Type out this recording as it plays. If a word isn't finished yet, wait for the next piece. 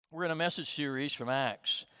We're in a message series from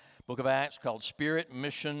Acts, book of Acts, called Spirit,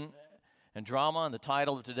 Mission, and Drama. And the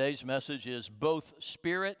title of today's message is Both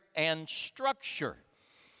Spirit and Structure.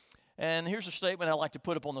 And here's a statement I'd like to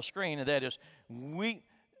put up on the screen, and that is, we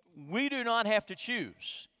do not have to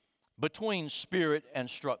choose between spirit and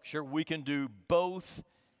structure. We can do both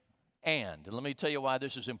and. And let me tell you why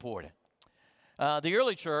this is important. The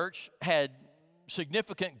early church had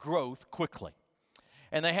significant growth quickly,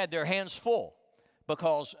 and they had their hands full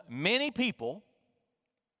because many people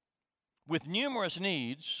with numerous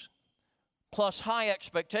needs plus high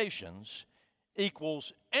expectations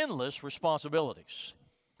equals endless responsibilities.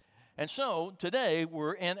 And so today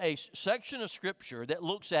we're in a section of Scripture that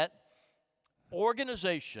looks at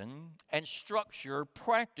organization and structure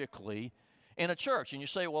practically in a church. And you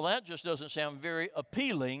say, well, that just doesn't sound very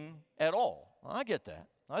appealing at all. Well, I get that.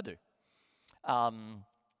 I do.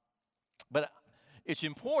 But it's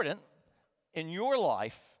important in your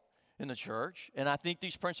life in the church, and I think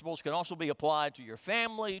these principles can also be applied to your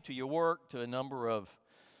family, to your work, to a number of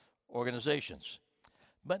organizations.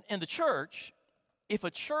 But in the church, if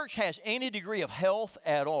a church has any degree of health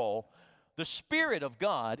at all, the Spirit of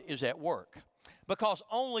God is at work, because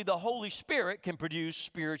only the Holy Spirit can produce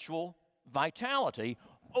spiritual vitality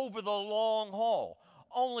over the long haul.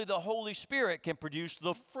 Only the Holy Spirit can produce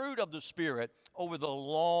the fruit of the Spirit over the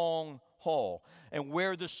long haul. And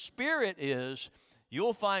where the Spirit is,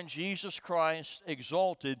 you'll find Jesus Christ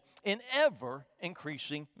exalted in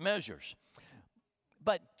ever-increasing measures.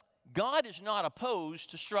 But God is not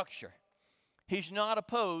opposed to structure. He's not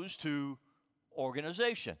opposed to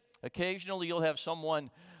organization. Occasionally you'll have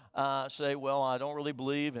someone say, well, I don't really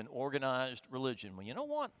believe in organized religion. Well, you know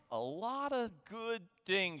what? A lot of good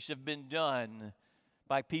things have been done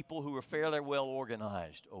by people who are fairly well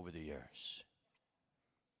organized over the years.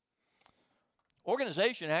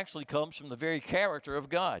 Organization actually comes from the very character of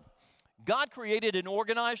God. God created an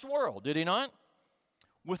organized world, did He not?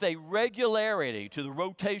 With a regularity to the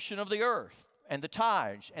rotation of the earth and the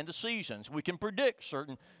tides and the seasons. We can predict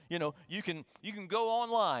certain, you can go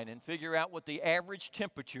online and figure out what the average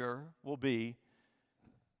temperature will be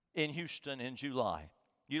in Houston in July.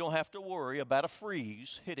 You don't have to worry about a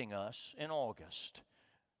freeze hitting us in August.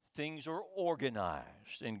 Things are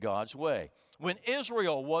organized in God's way. When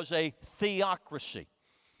Israel was a theocracy,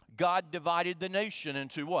 God divided the nation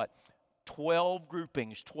into what? 12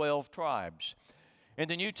 groupings, 12 tribes. In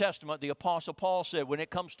the New Testament, the Apostle Paul said, when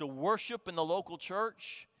it comes to worship in the local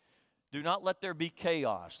church, do not let there be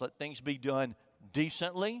chaos. Let things be done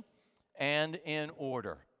decently and in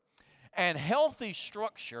order. And healthy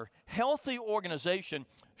structure, healthy organization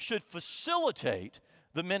should facilitate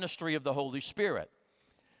the ministry of the Holy Spirit.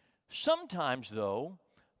 Sometimes, though,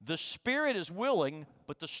 the Spirit is willing,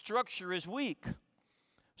 but the structure is weak.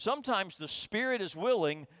 Sometimes the Spirit is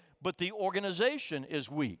willing, but the organization is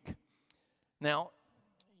weak. Now,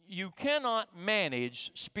 you cannot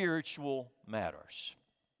manage spiritual matters.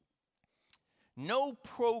 No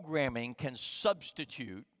programming can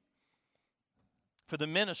substitute for the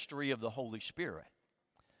ministry of the Holy Spirit.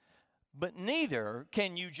 But neither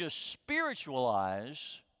can you just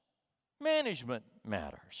spiritualize management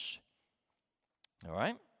matters. All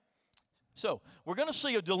right? So, we're going to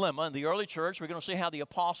see a dilemma in the early church. We're going to see how the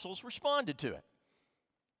apostles responded to it.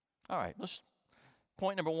 All right,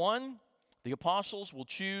 point number one, the apostles will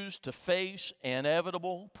choose to face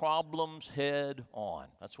inevitable problems head on.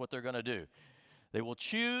 That's what they're going to do. They will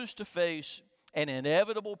choose to face an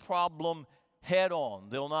inevitable problem head on.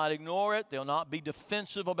 They'll not ignore it. They'll not be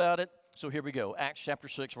defensive about it. So here we go, Acts chapter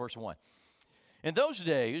 6, verse 1. In those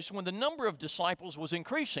days, when the number of disciples was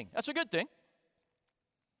increasing, that's a good thing,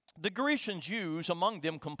 the Grecian Jews among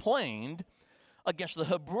them complained against the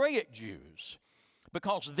Hebraic Jews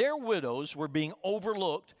because their widows were being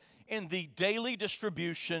overlooked in the daily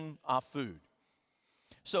distribution of food.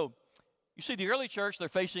 So, you see, the early church, they're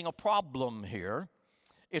facing a problem here.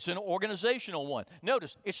 It's an organizational one.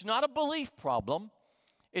 Notice, it's not a belief problem.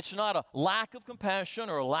 It's not a lack of compassion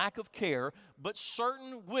or a lack of care, but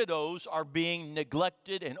certain widows are being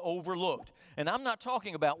neglected and overlooked. And I'm not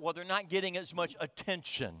talking about, well, they're not getting as much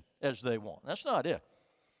attention as they want. That's not it.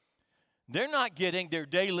 They're not getting their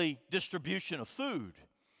daily distribution of food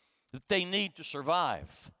that they need to survive.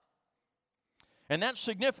 And that's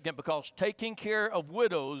significant because taking care of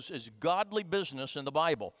widows is godly business in the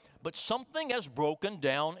Bible. But something has broken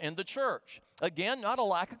down in the church. Again, not a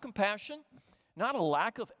lack of compassion, not a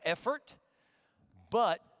lack of effort,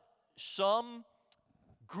 but some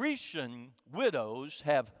Grecian widows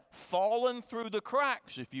have fallen through the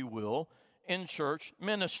cracks, if you will, in church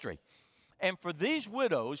ministry. And for these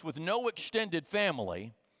widows with no extended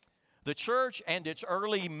family, The church and its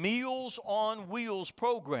early Meals on Wheels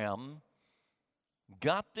program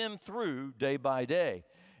got them through day by day.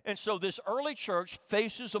 And so this early church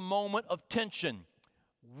faces a moment of tension,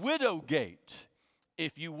 widowgate,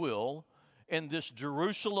 if you will, in this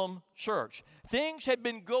Jerusalem church. Things had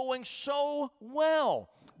been going so well,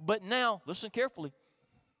 but now, listen carefully,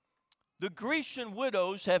 the Grecian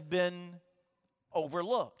widows have been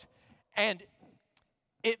overlooked. And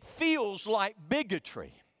it feels like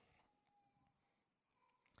bigotry.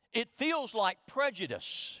 It feels like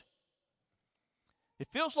prejudice. It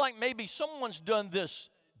feels like maybe someone's done this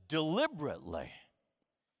deliberately.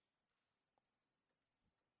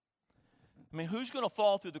 I mean, who's going to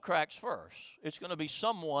fall through the cracks first? It's going to be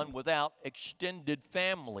someone without extended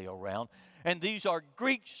family around. And these are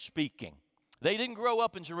Greek speaking. They didn't grow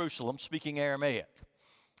up in Jerusalem speaking Aramaic.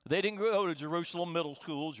 They didn't go to Jerusalem Middle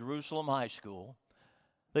School, Jerusalem High School.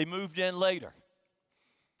 They moved in later.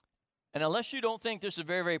 And unless you don't think this is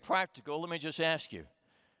very, very practical, let me just ask you,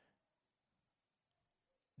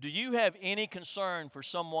 do you have any concern for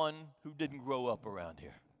someone who didn't grow up around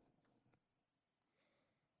here?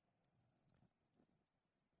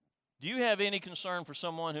 Do you have any concern for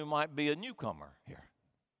someone who might be a newcomer here?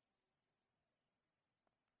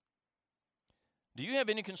 Do you have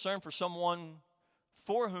any concern for someone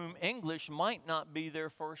for whom English might not be their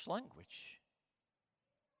first language?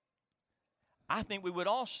 I think we would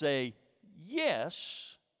all say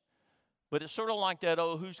yes, but it's sort of like that,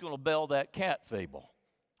 oh, who's going to bell that cat fable,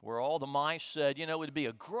 where all the mice said, you know, it'd be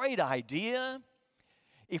a great idea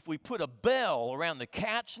if we put a bell around the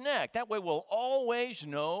cat's neck. That way we'll always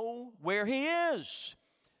know where he is.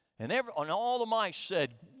 And all the mice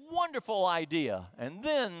said, wonderful idea. And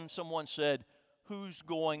then someone said, who's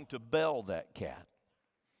going to bell that cat?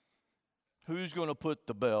 Who's going to put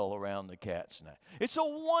the bell around the cat's neck? It's a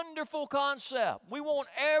wonderful concept. We want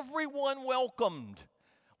everyone welcomed.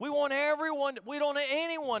 We don't want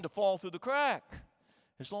anyone to fall through the crack,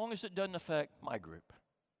 as long as it doesn't affect my group.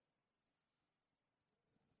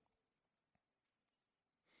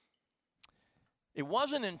 It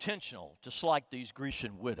wasn't intentional to slight these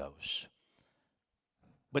Grecian widows,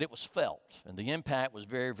 but it was felt, and the impact was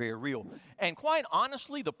very, very real. And quite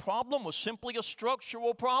honestly, the problem was simply a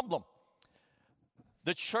structural problem.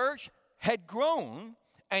 The church had grown,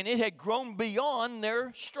 and it had grown beyond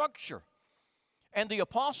their structure. And the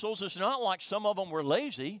apostles, it's not like some of them were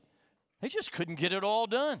lazy. They just couldn't get it all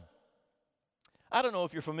done. I don't know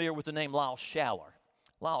if you're familiar with the name Lyle Schaller.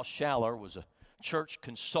 Lyle Schaller was a church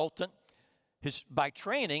consultant. By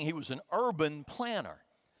training, he was an urban planner.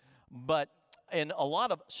 But in a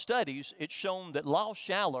lot of studies, it's shown that Lyle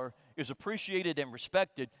Schaller is appreciated and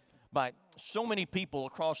respected by so many people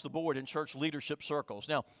across the board in church leadership circles.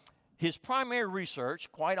 Now, his primary research,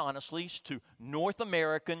 quite honestly, is to North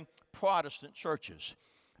American Protestant churches.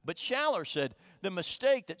 But Schaller said the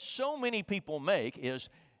mistake that so many people make is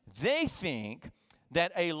they think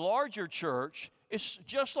that a larger church is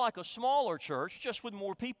just like a smaller church, just with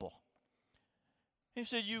more people. He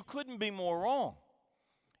said, you couldn't be more wrong.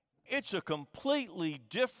 It's a completely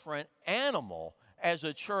different animal as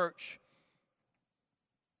a church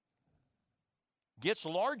gets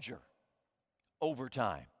larger over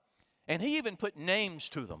time. And he even put names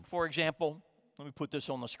to them. For example, let me put this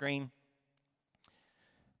on the screen.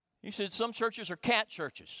 He said some churches are cat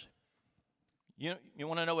churches. You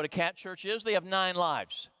want to know what a cat church is? They have 9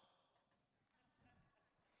 lives.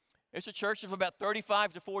 It's a church of about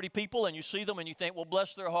 35 to 40 people, and you see them and you think, well,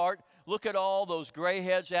 bless their heart. Look at all those gray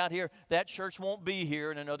heads out here. That church won't be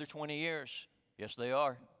here in another 20 years. Yes, they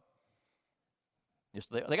are. Yes,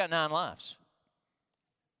 they got 9 lives.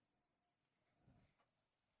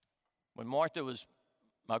 When Martha was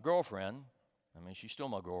my girlfriend, I mean, she's still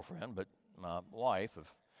my girlfriend, but my wife of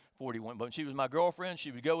 41, but when she was my girlfriend,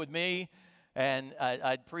 she would go with me, and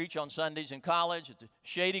I'd preach on Sundays in college at the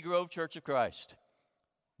Shady Grove Church of Christ.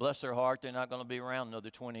 Bless their heart, they're not going to be around another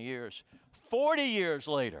 20 years. 40 years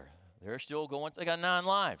later, they're still going, they got 9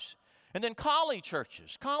 lives. And then collie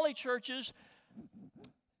churches.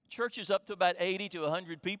 Churches up to about 80 to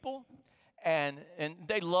 100 people, and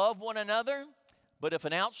they love one another, but if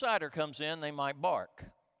an outsider comes in, they might bark.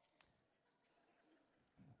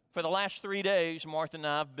 For the last 3 days, Martha and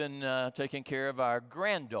I have been taking care of our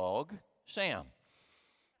grand dog, Sam.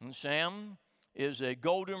 And Sam is a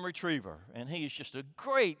golden retriever, and he is just a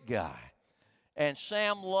great guy. And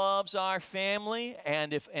Sam loves our family,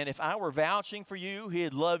 and if I were vouching for you,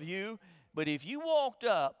 he'd love you. But if you walked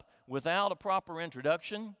up without a proper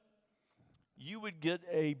introduction, you would get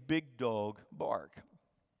a big dog bark.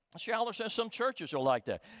 Schaller says some churches are like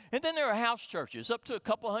that. And then there are house churches, up to a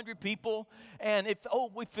couple hundred people, and it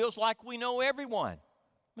feels like we know everyone.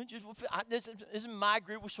 This isn't my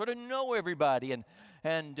group. We sort of know everybody, and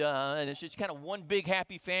it's just kind of one big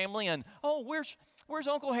happy family. And where's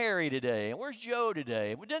Uncle Harry today? And where's Joe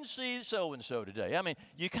today? We didn't see so and so today. I mean,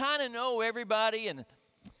 you kind of know everybody,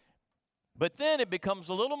 but then it becomes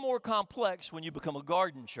a little more complex when you become a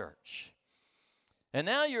garden church. And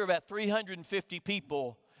now you're about 350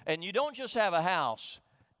 people, and you don't just have a house;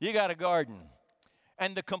 you got a garden,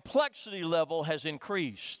 and the complexity level has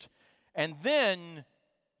increased. And then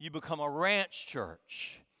you become a ranch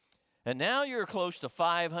church. And now you're close to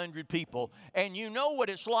 500 people. And you know what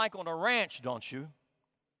it's like on a ranch, don't you?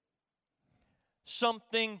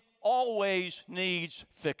 Something always needs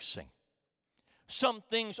fixing.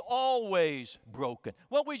 Something's always broken.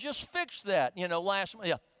 Well, we just fixed that, last month.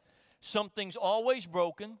 Yeah. Something's always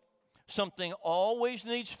broken. Something always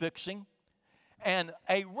needs fixing. And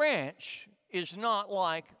a ranch is not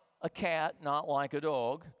like a cat, not like a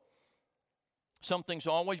dog. Something's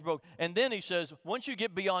always broken. And then he says, once you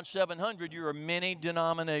get beyond 700, you're a mini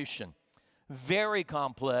denomination. Very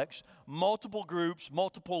complex, multiple groups,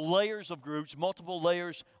 multiple layers of groups, multiple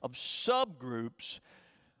layers of subgroups.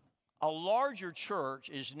 A larger church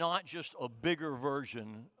is not just a bigger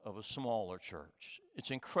version of a smaller church. It's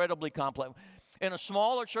incredibly complex. In a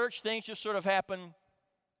smaller church, things just sort of happen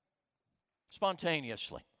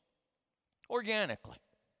spontaneously, organically.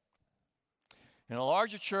 In a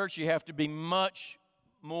larger church, you have to be much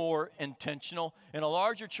more intentional. In a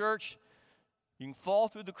larger church, you can fall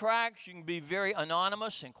through the cracks. You can be very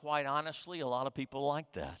anonymous, and quite honestly, a lot of people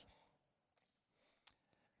like that.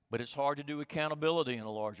 But it's hard to do accountability in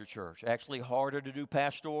a larger church. Actually, harder to do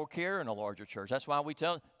pastoral care in a larger church. That's why we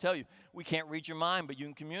tell you, we can't read your mind, but you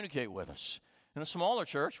can communicate with us. In a smaller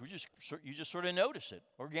church, you just sort of notice it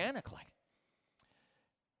organically.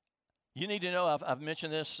 You need to know, I've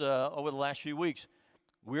mentioned this over the last few weeks.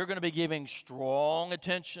 We're going to be giving strong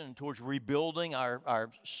attention towards rebuilding our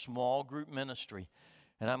small group ministry.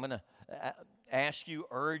 And I'm going to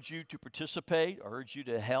urge you to participate, urge you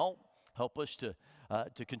to help us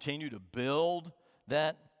to continue to build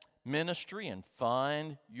that ministry and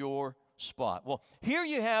find your spot. Well, here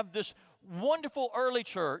you have this wonderful early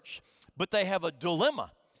church, but they have a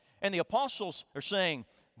dilemma. And the apostles are saying,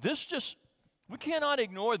 we cannot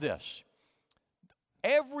ignore this.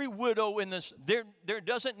 Every widow in this, there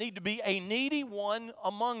doesn't need to be a needy one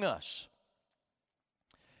among us.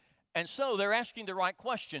 And so they're asking the right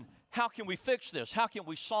question. How can we fix this? How can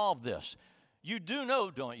we solve this? You do know,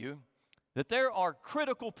 don't you, that there are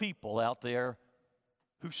critical people out there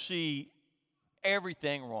who see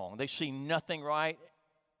everything wrong. They see nothing right.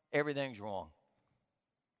 Everything's wrong.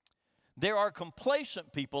 There are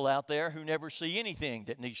complacent people out there who never see anything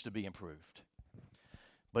that needs to be improved.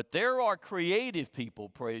 But there are creative people,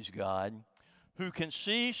 praise God, who can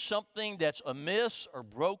see something that's amiss or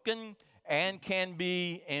broken and can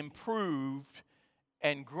be improved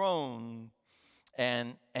and grown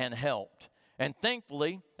and helped. And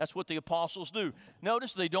thankfully, that's what the apostles do.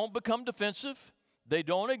 Notice they don't become defensive. They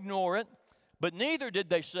don't ignore it. But neither did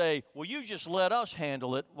they say, well, you just let us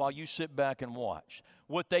handle it while you sit back and watch.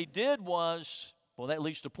 What they did was, that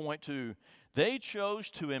leads to point two. They chose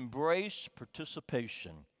to embrace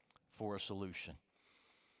participation for a solution.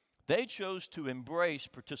 They chose to embrace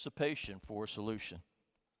participation for a solution.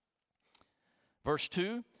 Verse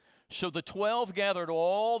 2, so the 12 gathered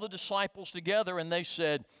all the disciples together, and they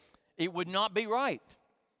said, it would not be right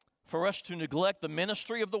for us to neglect the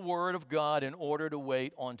ministry of the Word of God in order to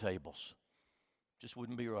wait on tables. Just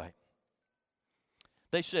wouldn't be right.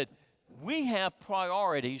 They said, we have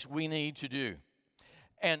priorities we need to do.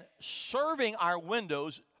 And serving our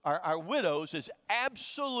widows is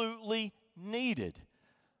absolutely needed.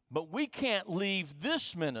 But we can't leave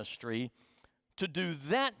this ministry to do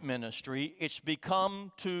that ministry. It's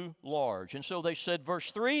become too large. And so they said,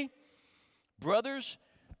 verse 3, brothers,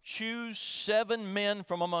 choose 7 men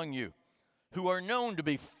from among you who are known to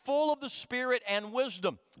be full of the Spirit and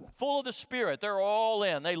wisdom. Full of the Spirit. They're all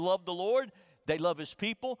in. They love the Lord. They love His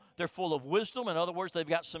people. They're full of wisdom. In other words, they've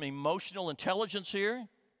got some emotional intelligence here.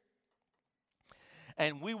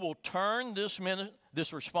 And we will turn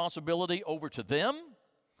this responsibility over to them.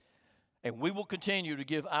 And we will continue to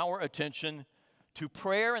give our attention to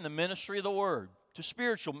prayer and the ministry of the Word, to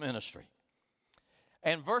spiritual ministry.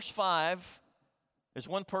 And verse 5, as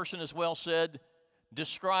one person as well said,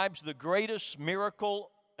 describes the greatest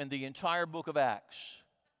miracle in the entire book of Acts.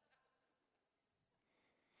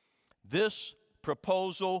 This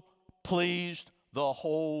proposal pleased the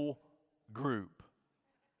whole group.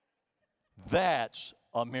 That's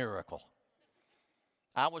a miracle.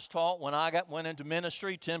 I was taught when I went into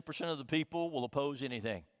ministry, 10% of the people will oppose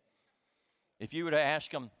anything. If you were to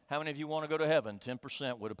ask them, how many of you want to go to heaven?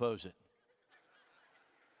 10% would oppose it.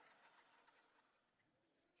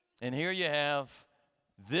 And here you have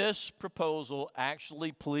this proposal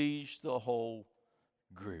actually pleased the whole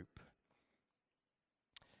group.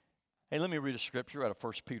 Hey, let me read a scripture out of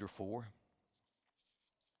 1 Peter 4.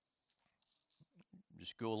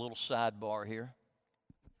 Just go a little sidebar here.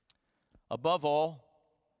 Above all,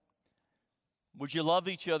 would you love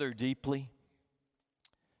each other deeply?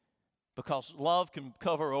 Because love can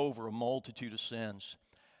cover over a multitude of sins.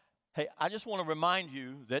 Hey, I just want to remind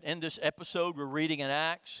you that in this episode we're reading in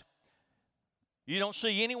Acts, you don't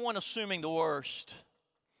see anyone assuming the worst.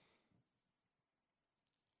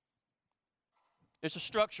 It's a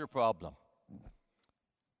structure problem.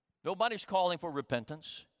 Nobody's calling for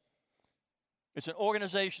repentance. It's an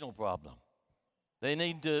organizational problem. They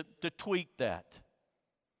need to tweak that.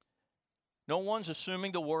 No one's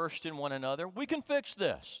assuming the worst in one another. We can fix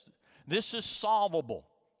this. This is solvable.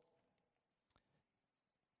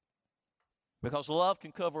 Because love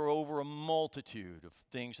can cover over a multitude of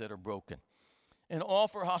things that are broken. And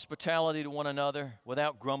offer hospitality to one another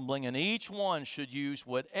without grumbling, and each one should use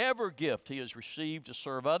whatever gift he has received to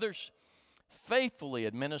serve others, faithfully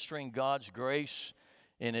administering God's grace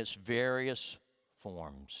in its various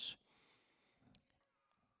forms.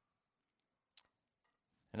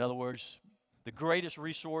 In other words, the greatest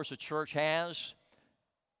resource a church has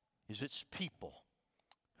is its people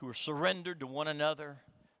who are surrendered to one another,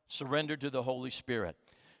 surrendered to the Holy Spirit.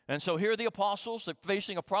 And so here are the apostles. They're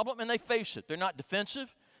facing a problem, and they face it. They're not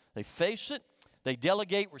defensive. They face it. They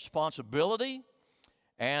delegate responsibility.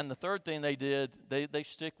 And the third thing they did, they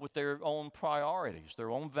stick with their own priorities, their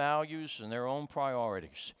own values and their own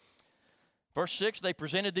priorities. Verse 6, they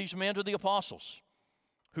presented these men to the apostles,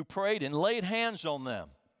 who prayed and laid hands on them.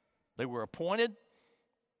 They were appointed.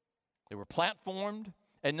 They were platformed.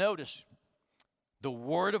 And notice, the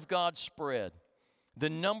word of God spread. The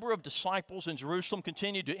number of disciples in Jerusalem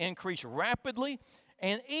continued to increase rapidly,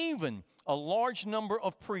 and even a large number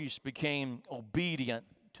of priests became obedient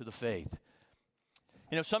to the faith.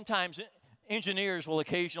 You know, sometimes engineers will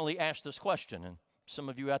occasionally ask this question, and some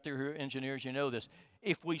of you out there who are engineers, you know this.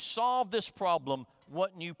 If we solve this problem,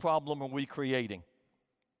 what new problem are we creating?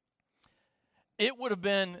 It would have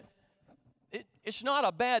been, it's not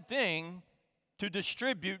a bad thing to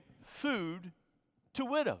distribute food to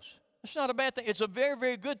widows. It's not a bad thing. It's a very,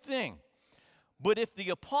 very good thing. But if the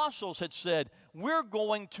apostles had said, we're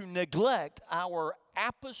going to neglect our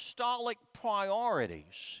apostolic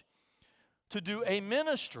priorities to do a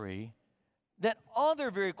ministry that other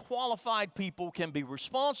very qualified people can be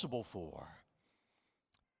responsible for,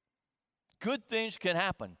 good things can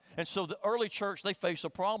happen. And so the early church, they faced a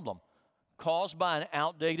problem caused by an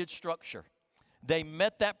outdated structure. They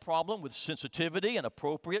met that problem with sensitivity and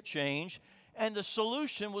appropriate change. And the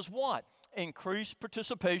solution was what? Increased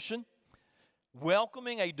participation,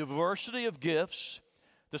 welcoming a diversity of gifts.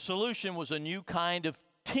 The solution was a new kind of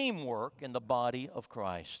teamwork in the body of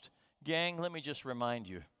Christ. Gang, let me just remind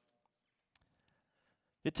you,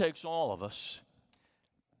 it takes all of us,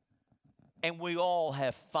 and we all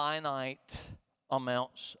have finite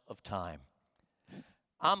amounts of time.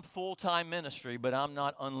 I'm full-time ministry, but I'm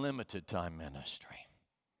not unlimited time ministry.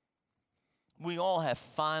 We all have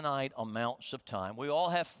finite amounts of time. We all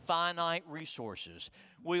have finite resources.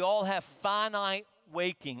 We all have finite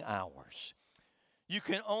waking hours.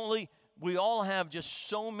 We all have just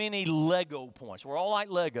so many Lego points. We're all like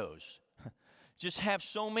Legos. Just have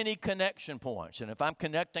so many connection points. And if I'm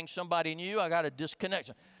connecting somebody new, I got to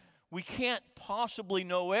disconnect. We can't possibly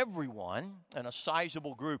know everyone in a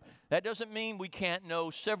sizable group. That doesn't mean we can't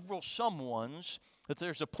know several someones, that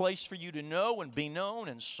there's a place for you to know and be known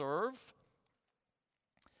and serve.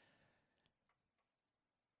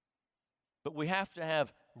 But we have to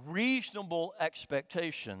have reasonable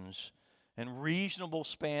expectations and reasonable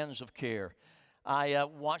spans of care. I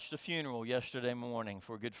watched a funeral yesterday morning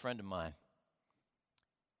for a good friend of mine,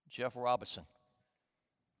 Jeff Robinson.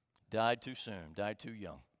 Died too soon, died too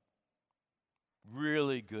young.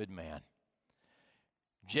 Really good man.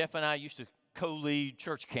 Jeff and I used to co-lead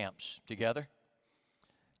church camps together.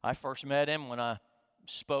 I first met him when I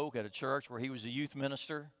spoke at a church where he was a youth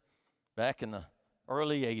minister back in the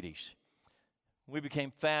early 80s. We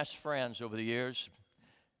became fast friends over the years.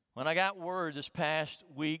 When I got word this past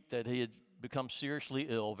week that he had become seriously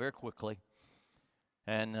ill very quickly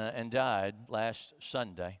and died last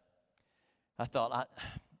Sunday, I thought,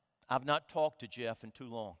 I've not talked to Jeff in too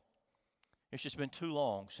long. It's just been too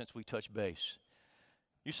long since we touched base.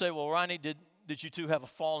 You say, well, Ronnie, did did you two have a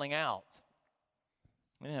falling out?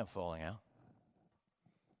 We didn't have a falling out.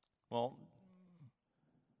 Well,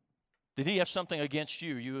 did he have something against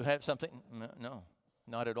you? You have something? No,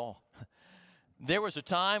 not at all. There was a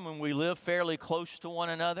time when we lived fairly close to one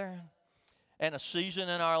another, and a season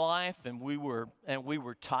in our life, and we were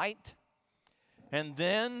tight. And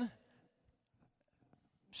then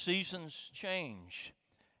seasons change,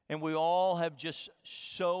 and we all have just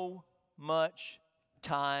so much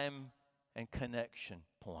time and connection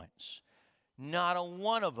points. Not a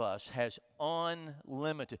one of us has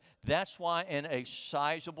unlimited. That's why in a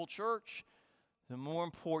sizable church, the more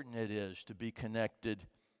important it is to be connected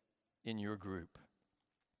in your group.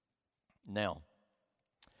 Now,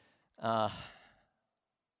 and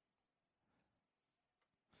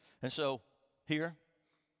so here,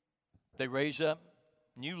 they raise up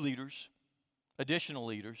new leaders, additional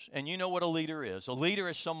leaders, and you know what a leader is. A leader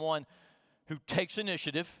is someone who takes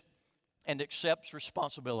initiative and accepts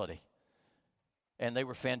responsibility. And they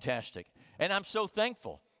were fantastic. And I'm so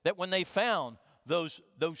thankful that when they found those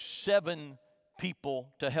 7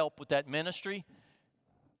 people to help with that ministry,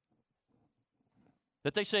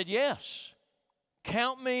 that they said, yes,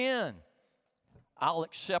 count me in. I'll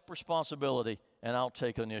accept responsibility and I'll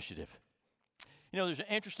take initiative. You know, there's an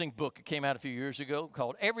interesting book that came out a few years ago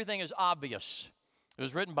called Everything is Obvious. It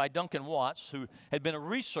was written by Duncan Watts, who had been a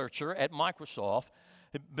researcher at Microsoft,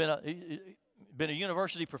 had been a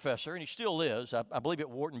university professor, and he still is, I believe, at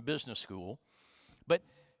Wharton Business School. But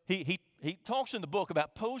he talks in the book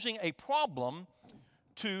about posing a problem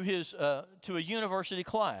to a university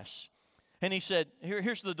class. And he said,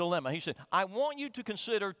 here's the dilemma. He said, I want you to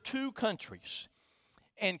consider 2 countries.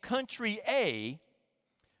 In country A,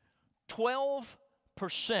 12%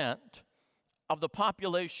 of the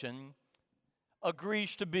population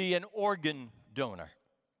agrees to be an organ donor.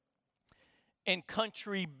 In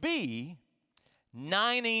country B,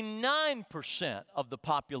 99% of the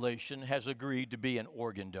population has agreed to be an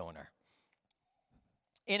organ donor.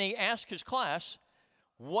 And he asked his class,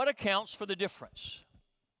 what accounts for the difference?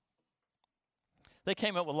 They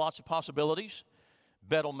came up with lots of possibilities.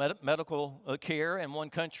 Better medical care in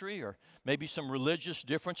one country, or maybe some religious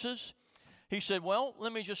differences. He said, well,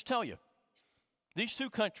 let me just tell you. These 2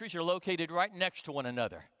 countries are located right next to one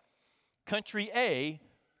another. Country A,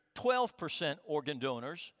 12% organ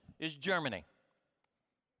donors, is Germany.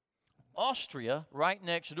 Austria, right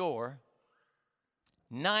next door,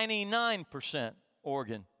 99%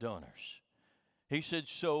 organ donors. He said,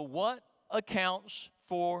 so what accounts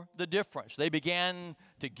for the difference? They began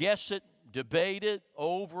to guess it, debate it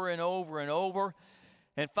over and over and over.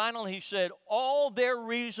 And finally he said, all their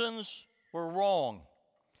reasons were wrong.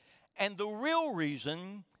 And the real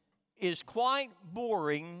reason is quite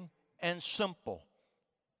boring and simple.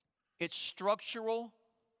 It's structural,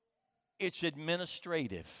 it's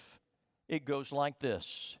administrative. It goes like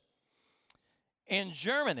this. In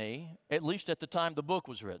Germany, at least at the time the book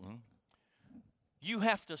was written, you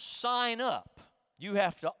have to sign up. You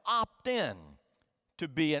have to opt in to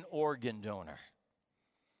be an organ donor.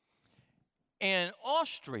 In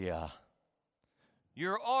Austria,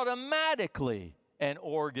 you're automatically an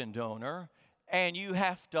organ donor, and you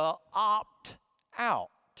have to opt out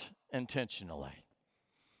intentionally.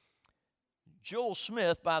 Joel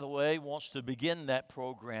Smith, by the way, wants to begin that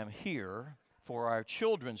program here for our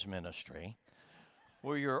children's ministry,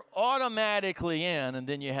 where you're automatically in and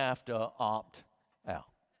then you have to opt out.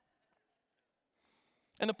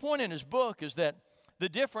 And the point in his book is that the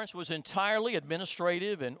difference was entirely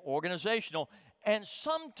administrative and organizational, and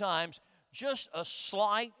sometimes just a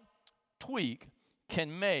slight tweak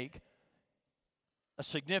can make a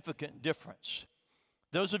significant difference.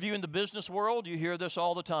 Those of you in the business world, you hear this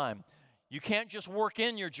all the time. You can't just work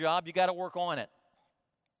in your job, you got to work on it.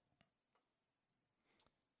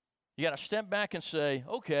 You got to step back and say,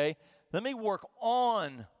 okay, let me work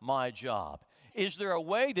on my job. Is there a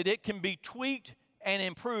way that it can be tweaked and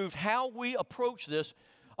improved? How we approach this,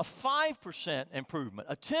 a 5% improvement,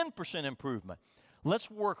 a 10% improvement. Let's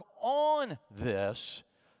work on this.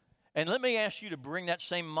 And let me ask you to bring that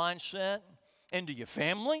same mindset into your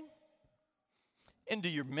family, into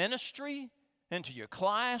your ministry, into your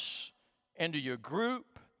class, into your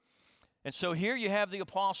group. And so here you have the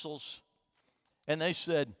apostles, and they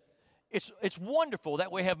said, it's wonderful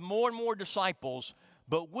that we have more and more disciples,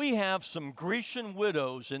 but we have some Grecian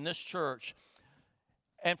widows in this church,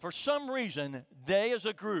 and for some reason, they as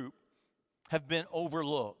a group have been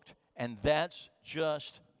overlooked, and that's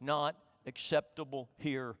just not acceptable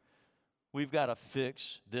here. We've got to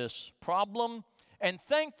fix this problem, and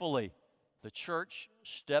thankfully, the church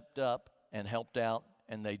stepped up and helped out,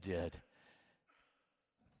 and they did.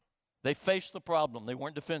 They faced the problem. They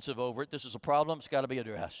weren't defensive over it. This is a problem. It's got to be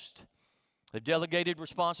addressed. They delegated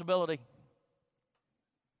responsibility.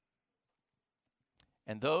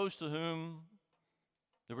 And those to whom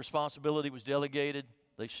the responsibility was delegated,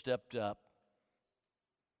 they stepped up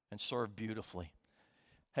and served beautifully.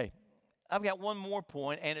 Hey, I've got one more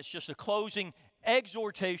point, and it's just a closing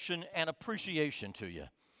exhortation and appreciation to you.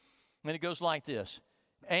 And it goes like this.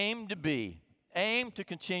 Aim to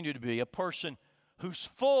continue to be a person who's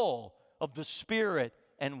full of the Spirit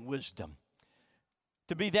and wisdom.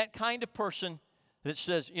 To be that kind of person that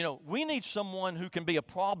says, we need someone who can be a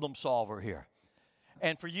problem solver here.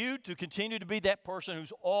 And for you to continue to be that person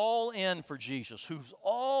who's all in for Jesus, who's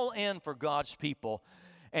all in for God's people,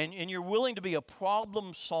 and you're willing to be a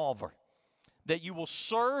problem solver, that you will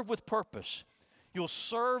serve with purpose. You'll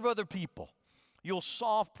serve other people. You'll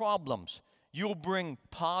solve problems. You'll bring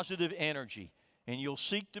positive energy. And you'll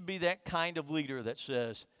seek to be that kind of leader that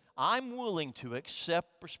says, I'm willing to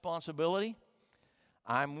accept responsibility.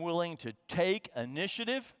 I'm willing to take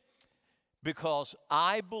initiative because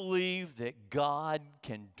I believe that God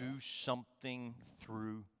can do something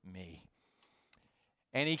through me.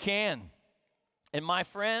 And He can. And my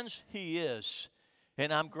friends, He is.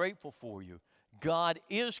 And I'm grateful for you. God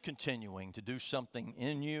is continuing to do something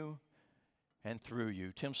in you and through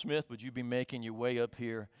you. Tim Smith, would you be making your way up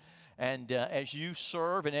here? And as you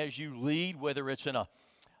serve and as you lead, whether it's in a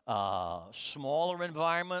smaller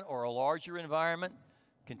environment or a larger environment,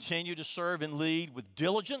 continue to serve and lead with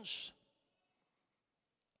diligence,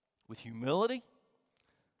 with humility,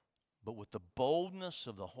 but with the boldness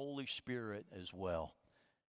of the Holy Spirit as well.